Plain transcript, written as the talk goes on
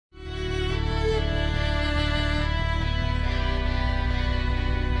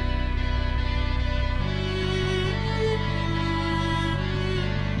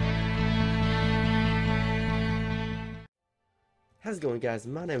How's it going, guys?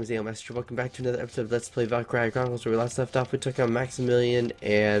 My name is Master. Welcome back to another episode of Let's Play Valkyria Chronicles. Where we last left off, we took on Maximilian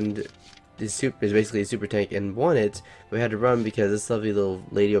and this super is basically a super tank and won it. But we had to run because this lovely little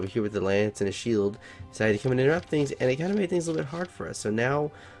lady over here with the lance and a shield decided to come and interrupt things, and it kind of made things a little bit hard for us. So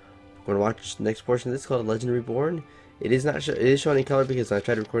now we're going to watch the next portion of this called Legend Reborn. It is not it is showing in color because when I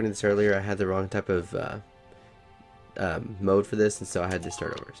tried recording this earlier, I had the wrong type of mode for this, and so I had to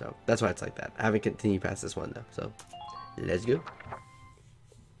start over. So that's why it's like that. I haven't continued past this one though. So let's go.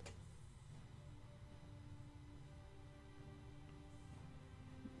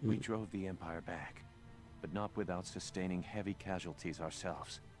 We drove the Empire back, but not without sustaining heavy casualties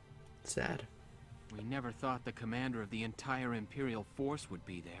ourselves. Sad. We never thought the commander of the entire Imperial force would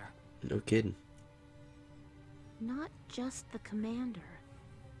be there. No kidding. Not just the commander.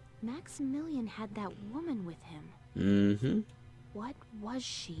 Maximilian had that woman with him. Mm-hmm. What was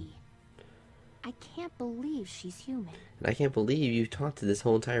she? I can't believe she's human. And I can't believe you taunted this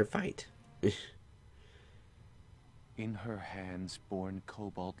whole entire fight. In her hands borne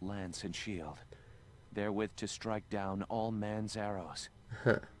cobalt lance and shield, therewith to strike down all man's arrows.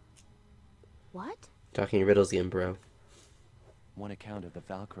 Huh. What? Talking riddles again, bro. One account of the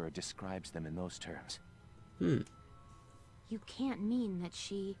Valkyria describes them in those terms. You can't mean that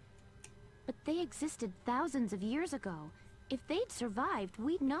she... But they existed thousands of years ago. If they'd survived,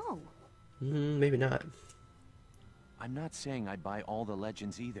 we'd know. Maybe not. I'm not saying I buy all the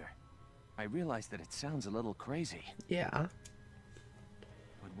legends either. I realize that it sounds a little crazy. Yeah.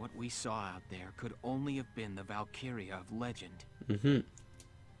 But what we saw out there could only have been the Valkyria of legend.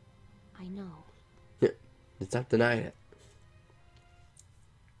 I know. Let's not deny it.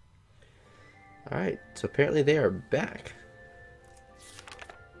 Alright, so apparently they are back.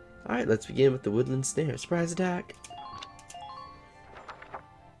 Alright, let's begin with the woodland snare. Surprise attack!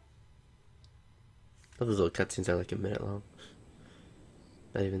 All those little cutscenes are like a minute long.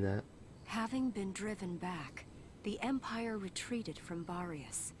 Not even that. Having been driven back, the Empire retreated from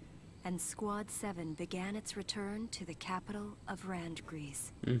Barius, and Squad 7 began its return to the capital of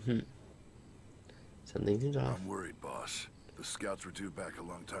Randgrease. Something seems off. I'm worried, boss. The scouts were due back a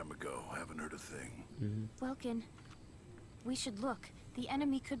long time ago. Haven't heard a thing. Welkin, we should look. The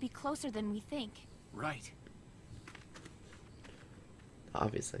enemy could be closer than we think. Right.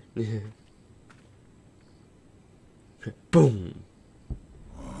 Obviously. Boom!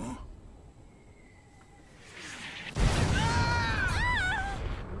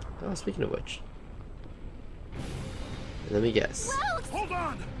 Oh, speaking of which, let me guess. Hold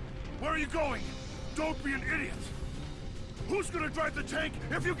on! Where are you going? Don't be an idiot! Who's gonna drive the tank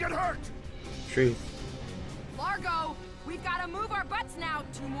if you get hurt? Truth. Largo, we've got to move our butts now.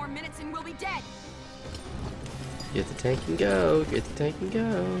 2 more minutes and we'll be dead. Get the tank and go. Get the tank and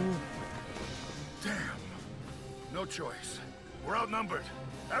go. Damn. No choice. We're outnumbered.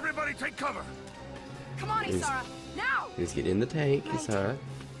 Everybody take cover. Come on, Isara, now! Let's get in the tank, Isara.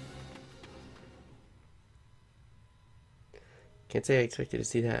 Can't say I expected to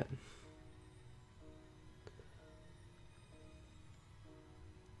see that.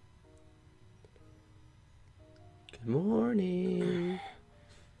 Good morning.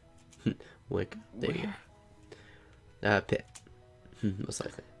 Wake up. There you go. Pit. Most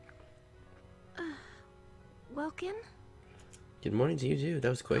likely. Welkin? Good morning to you too. That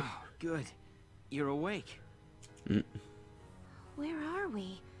was quick. Oh, good. You're awake. Where are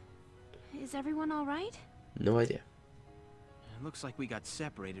we? Is everyone alright? No idea. It looks like we got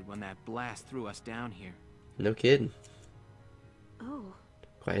separated when that blast threw us down here. No kidding. Oh.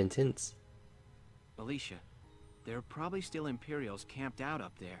 Quite intense. Alicia, there are probably still Imperials camped out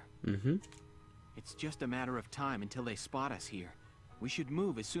up there. It's just a matter of time until they spot us here. We should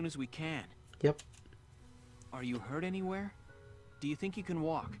move as soon as we can. Yep. Are you hurt anywhere? Do you think you can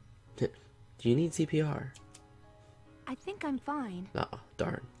walk? Do you need CPR? I think I'm fine. Aw,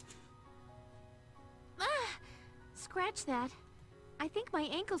 darn. Scratch that. I think my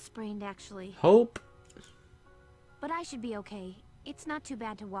ankle's sprained, actually. Hope. But I should be okay. It's not too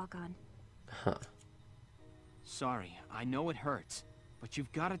bad to walk on. Huh. Sorry, I know it hurts, but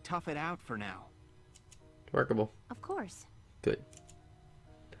you've got to tough it out for now. Workable. Of course. Good.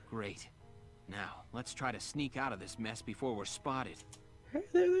 Great. Now, let's try to sneak out of this mess before we're spotted. Hey,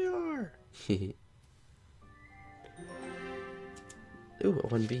 there they are. Ooh, a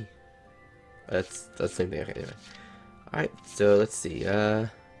 1B. That's the same thing. Okay, anyway. Alright, so let's see. Yeah,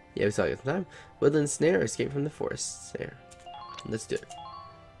 we saw it time. Woodland snare, escape from the forest snare. Let's do it.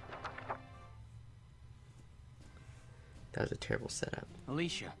 That was a terrible setup.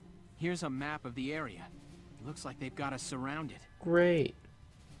 Alicia, here's a map of the area. It looks like they've got us surrounded. Great.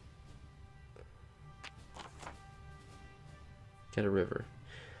 Got a river.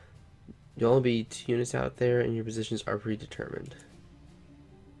 You'll only be 2 units out there, and your positions are predetermined.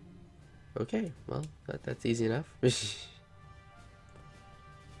 Okay, well, that's easy enough.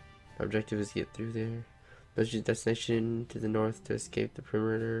 Our objective is to get through there. Most destination to the north to escape the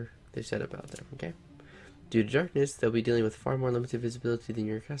perimeter they set up out there, okay? Due to darkness, they'll be dealing with far more limited visibility than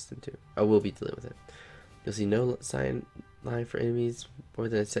you're accustomed to. Oh, we'll be dealing with it. You'll see no sign line for enemies more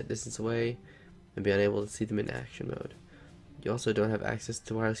than a set distance away, and be unable to see them in action mode. You also don't have access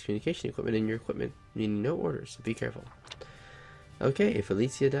to wireless communication equipment in your equipment, meaning no orders, so be careful. Okay, if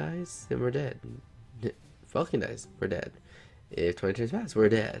Alicia dies, then we're dead. If Welkin dies, we're dead. If 20 turns pass, we're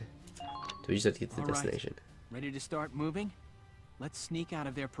dead. So we just have to get to the destination. Ready to start moving? Let's sneak out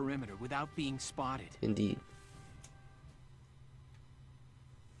of their perimeter without being spotted. Indeed.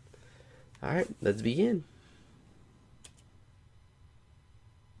 Alright, let's begin.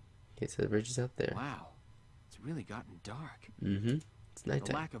 Okay, so the bridge is out there. Wow, it's really gotten dark. Mm-hmm. It's The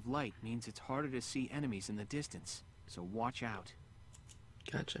nighttime. lack of light means it's harder to see enemies in the distance, so watch out.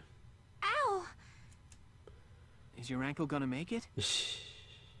 Gotcha. Ow! Is your ankle gonna make it?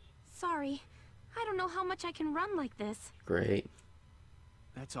 Sorry. I don't know how much I can run like this. Great.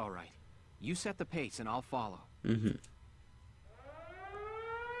 That's all right. You set the pace and I'll follow. Mm-hmm.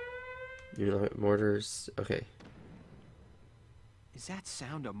 You know, mortars. Okay. Is that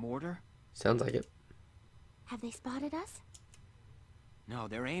sound a mortar? Sounds like it. Have they spotted us? No,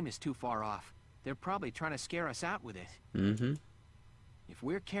 their aim is too far off. They're probably trying to scare us out with it. Mm-hmm. If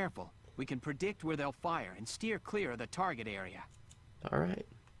we're careful, we can predict where they'll fire and steer clear of the target area. Alright.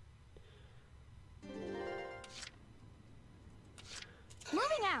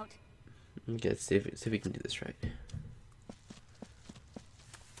 Moving out! Okay, let's see if we can do this right.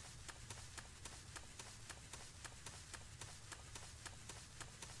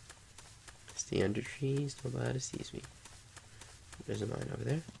 Stay under trees, nobody sees me. There's a mine over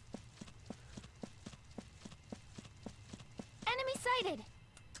there. Enemy sighted!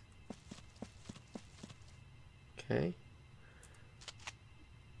 Okay.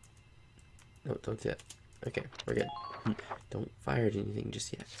 No, don't do that. Okay, we're good. Don't fire at anything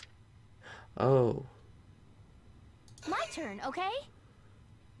just yet. Oh. My turn, okay?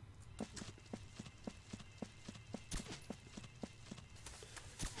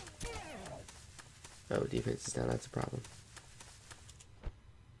 Oh, defense is down, that's a problem.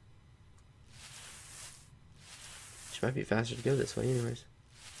 She might be faster to go this way anyways.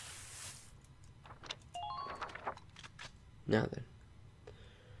 Now then.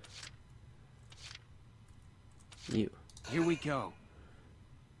 You. Here we go.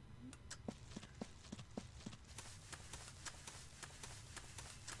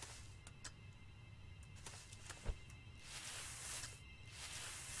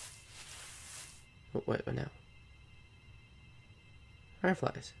 What now?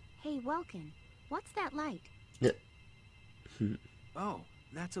 Fireflies. Hey, Welkin, what's that light? Oh,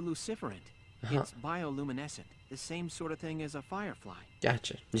 that's a luciferant. It's bioluminescent, the same sort of thing as a firefly.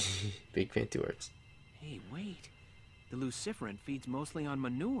 Gotcha. Big fancy words. Hey, wait. The luciferant feeds mostly on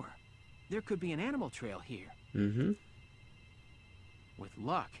manure. There could be an animal trail here. Mm-hmm. With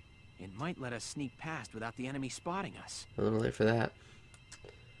luck, it might let us sneak past without the enemy spotting us. A little late for that.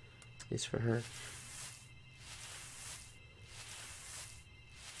 At least for her.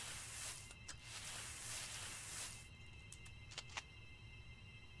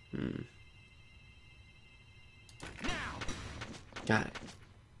 Got it.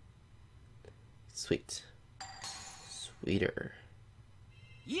 Sweet. Sweeter.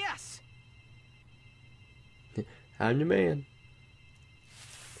 Yes! I'm your man.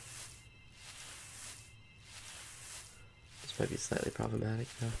 This might be slightly problematic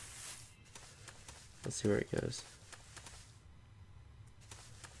though. Let's see where it goes.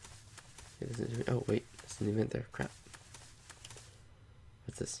 It doesn't do. Oh wait, there's an event there. Crap.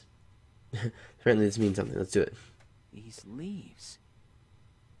 What's this? Apparently this means something. Let's do it. These leaves.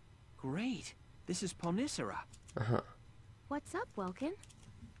 Great. This is Ponicera. Uh-huh. What's up, Welkin?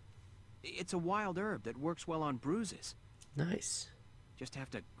 It's a wild herb that works well on bruises. Nice. Just have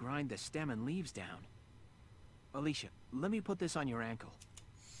to grind the stem and leaves down. Alicia, let me put this on your ankle.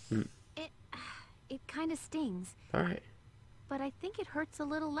 It kind of stings, Alright. but I think it hurts a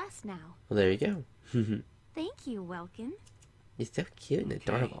little less now. Well, there you go. Thank you, Welkin. You're so cute and Okay,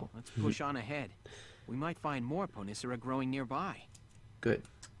 adorable. let's push on ahead. We might find more Ponicera growing nearby. Good.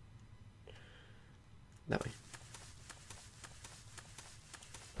 That way.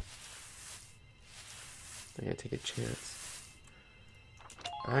 I gotta take a chance.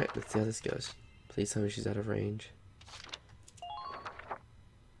 Alright, let's see how this goes. Please tell me she's out of range.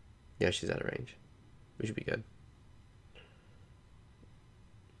 Yeah, she's out of range. We should be good.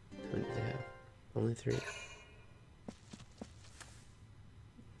 Only 3.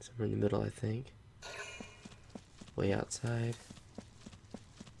 Somewhere in the middle, I think. Way outside.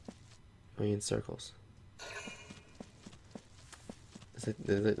 Going in circles. It's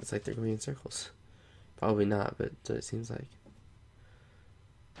like they're going in circles. Probably not, but that's what it seems like.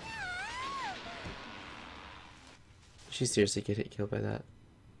 She seriously get killed by that.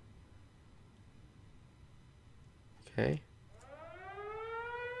 Okay.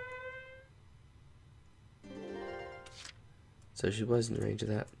 So she was in range of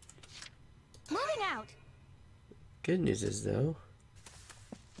that. Moving out. Good news is, though,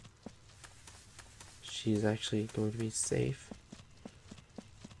 she's actually going to be safe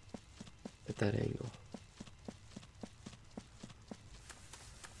at that angle.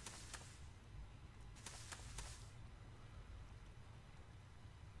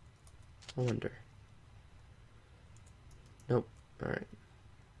 I wonder. Nope. Alright.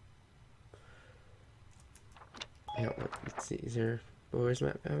 Yeah, let's see. Is there... where's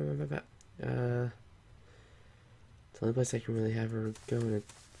my map? It's the only place I can really have her go in.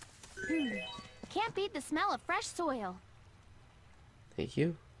 Can't beat the smell of fresh soil. Thank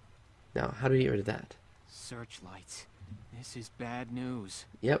you. Now, how do we get rid of that? Searchlights. This is bad news.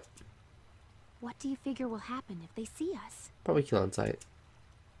 Yep. What do you figure will happen if they see us? Probably kill on sight.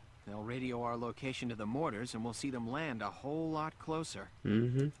 They'll radio our location to the mortars and we'll see them land a whole lot closer.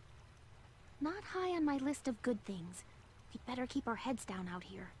 Mm-hmm. Not high on my list of good things. We'd better keep our heads down out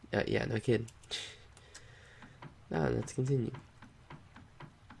here. Yeah, no kidding. Now, let's continue.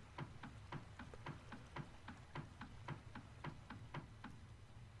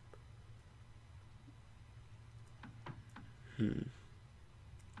 Do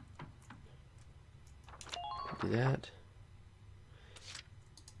that.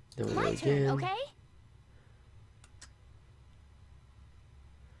 Then we'll go My turn, again. okay?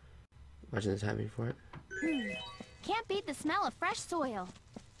 Watching the timing for it. Can't beat the smell of fresh soil.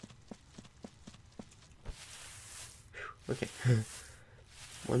 Okay.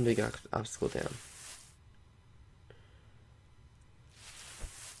 One big obstacle down.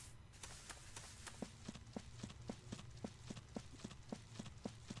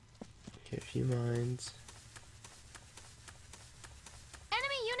 Okay, a few mines.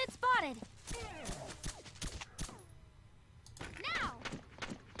 Enemy unit spotted. Now.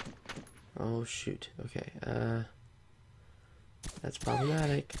 Oh shoot. Okay. That's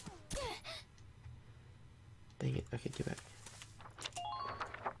problematic. Dang it. Okay, get back.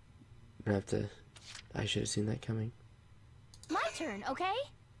 I'm gonna have to... I should have seen that coming. My turn, okay?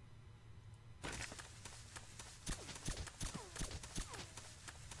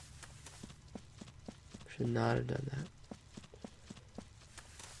 Should not have done that.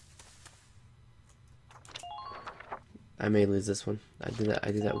 I may lose this one. I did that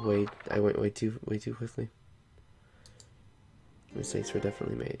I went way too quickly. Mistakes were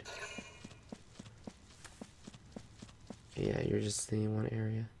definitely made. Yeah, you're just staying in one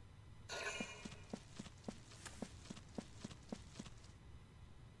area.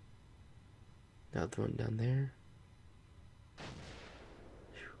 Now the one down there.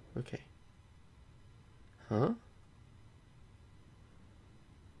 Whew, okay. Huh?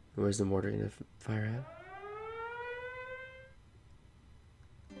 Where's the mortar gonna fire at?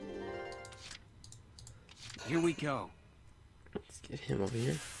 Here we go. Let's get him over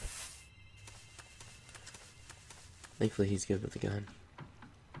here. Thankfully he's good with the gun.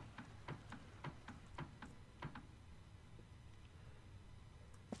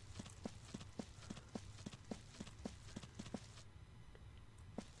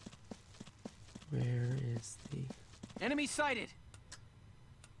 Where is the... Enemy sighted!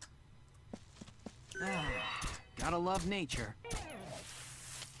 Gotta love nature.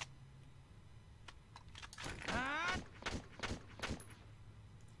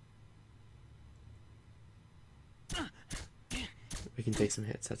 We can take some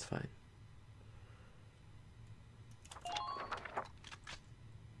hits, that's fine.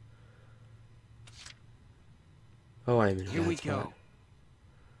 Oh, I'm in a Here bad we spot.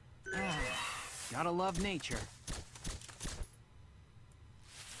 go. Gotta love nature.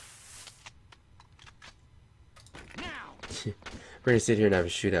 Now. We're gonna sit here and have a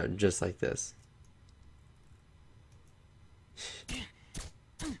shootout just like this.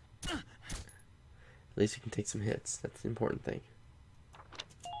 At least we can take some hits. That's the important thing.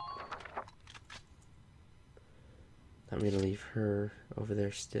 I'm gonna leave her over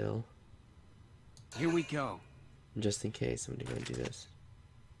there still. Here we go. Just in case, I'm gonna go do this.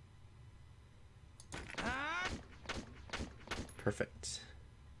 Perfect.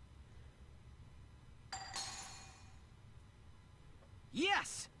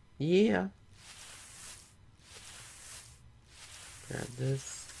 Yes! Yeah. Grab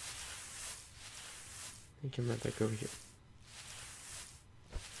this. And come right back over here.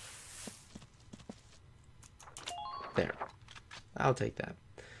 There. I'll take that.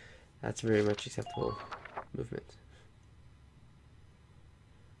 That's very much acceptable movement.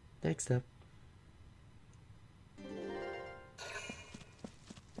 Next up.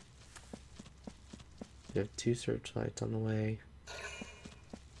 We have 2 searchlights on the way.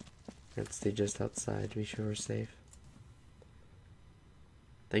 Let's stay just outside to be sure we're safe.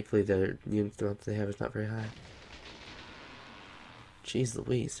 Thankfully the unit amount they have is not very high. Jeez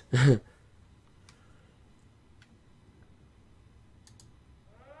Louise.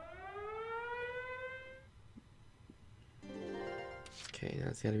 Okay, now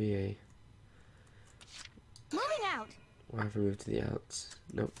it's gotta be a... Moving out! We'll have to move to the outs.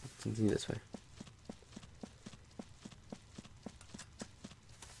 Nope, continue this way.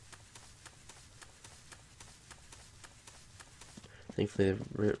 Thankfully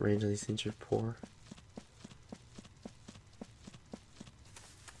the range of these things are poor.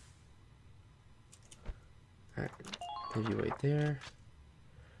 Alright, have you wait there.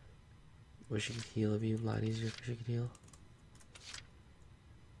 Wish you could heal, it'd be a lot easier if you could heal.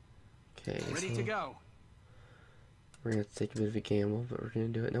 Okay, Ready to go. We're gonna have to take a bit of a gamble, but we're gonna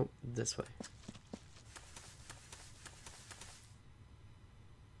do it. Nope, this way.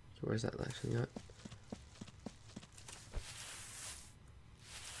 Okay, where's that actually not?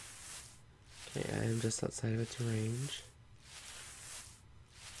 Okay, I am just outside of its range.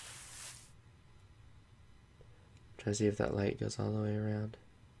 Try to see if that light goes all the way around.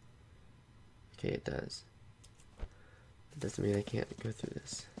 Okay, it does. It doesn't mean I can't go through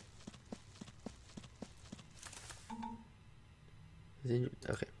this.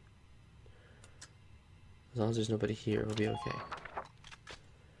 Okay. As long as there's nobody here, we'll be okay.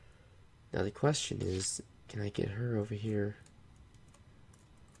 Now the question is, can I get her over here?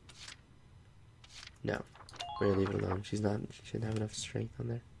 No. We're gonna leave it alone. She shouldn't have enough strength on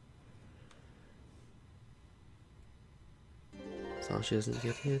there. As long as she doesn't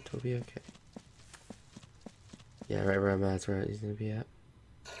get hit, we'll be okay. Yeah, right where I'm at, that's where he's gonna be at.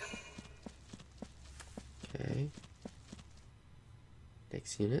 Okay.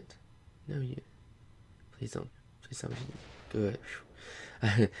 Next unit. No unit. Please don't. Please tell me. Good.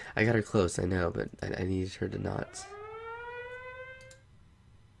 I got her close, I know, but I needed her to not.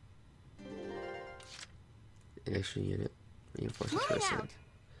 An extra unit. Reinforces for a second.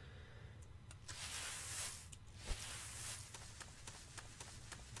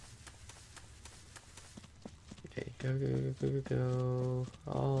 Okay, go, go, go, go, go, go.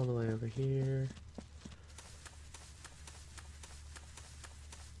 All the way over here.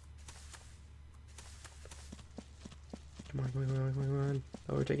 Come on, come on, come on, come on, come on.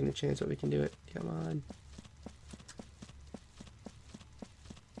 Oh, we're taking a chance that we can do it. Come on.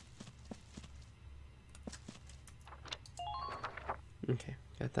 Okay,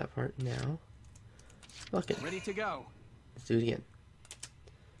 got that part now. Bucket. Ready to go. Let's do it again.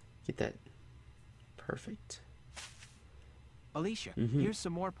 Get that. Perfect. Alicia, here's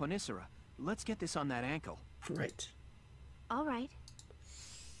some more Ponicera. Let's get this on that ankle. Right. All right.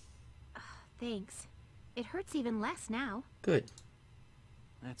 Thanks. It hurts even less now. Good.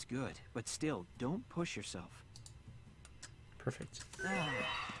 That's good, but still, don't push yourself. Perfect.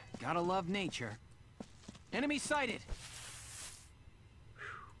 Gotta love nature. Enemy sighted!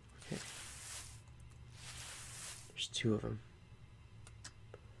 Okay. There's 2 of them.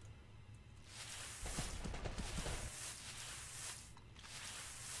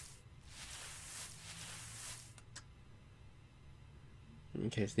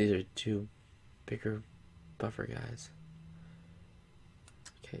 Okay, so these are 2 bigger buffer guys.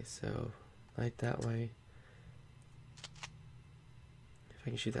 Okay, so light that way. If I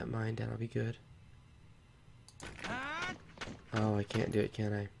can shoot that mine down, I'll be good. Oh, I can't do it,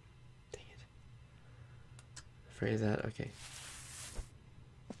 can I? Dang it. Afraid of that? Okay.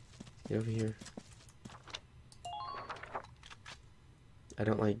 Get over here. I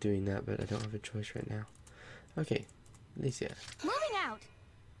don't like doing that, but I don't have a choice right now. Okay, Alicia. Moving out.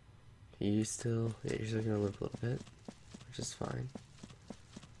 You still, yeah, you're still gonna live a little bit, which is fine.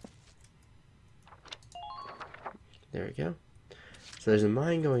 There we go. So there's a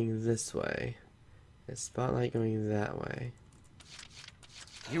mine going this way, a spotlight going that way.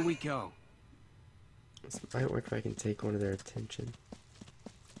 Here we go. This might work if I can take one of their attention.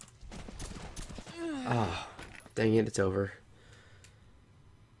 Ah, oh, dang it, it's over.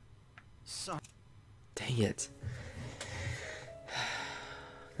 Sorry. Dang it.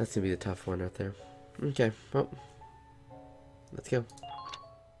 That's gonna be the tough one right there. Okay, well, let's go.